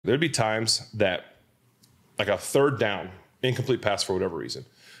There'd be times that, like a third down, incomplete pass for whatever reason,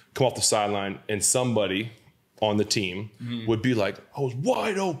 come off the sideline and somebody on the team would be like, I was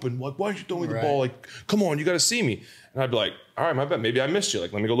wide open. Like, why'd you throw me the ball? Like, come on, you got to see me. And I'd be like, all right, my bad. Maybe I missed you.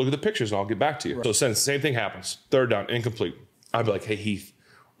 Like, let me go look at the pictures and I'll get back to you. So same thing happens. Third down, incomplete. I'd be like, hey, Heath.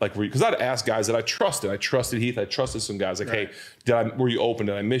 Like, because I'd ask guys that I trusted. I trusted Heath. I trusted some guys. Like, hey, were you open?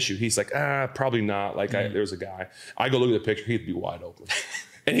 Did I miss you? He's like, probably not. Like, there's a guy. I go look at the picture. He'd be wide open.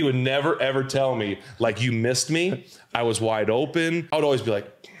 And he would never, ever tell me, like, you missed me. I was wide open. I would always be like,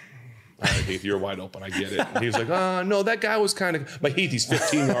 all right, Heath, you're wide open. I get it. And he was like, no, that guy was kind of, like, Heath, he's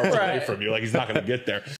 15 yards away from you. Like, he's not going to get there.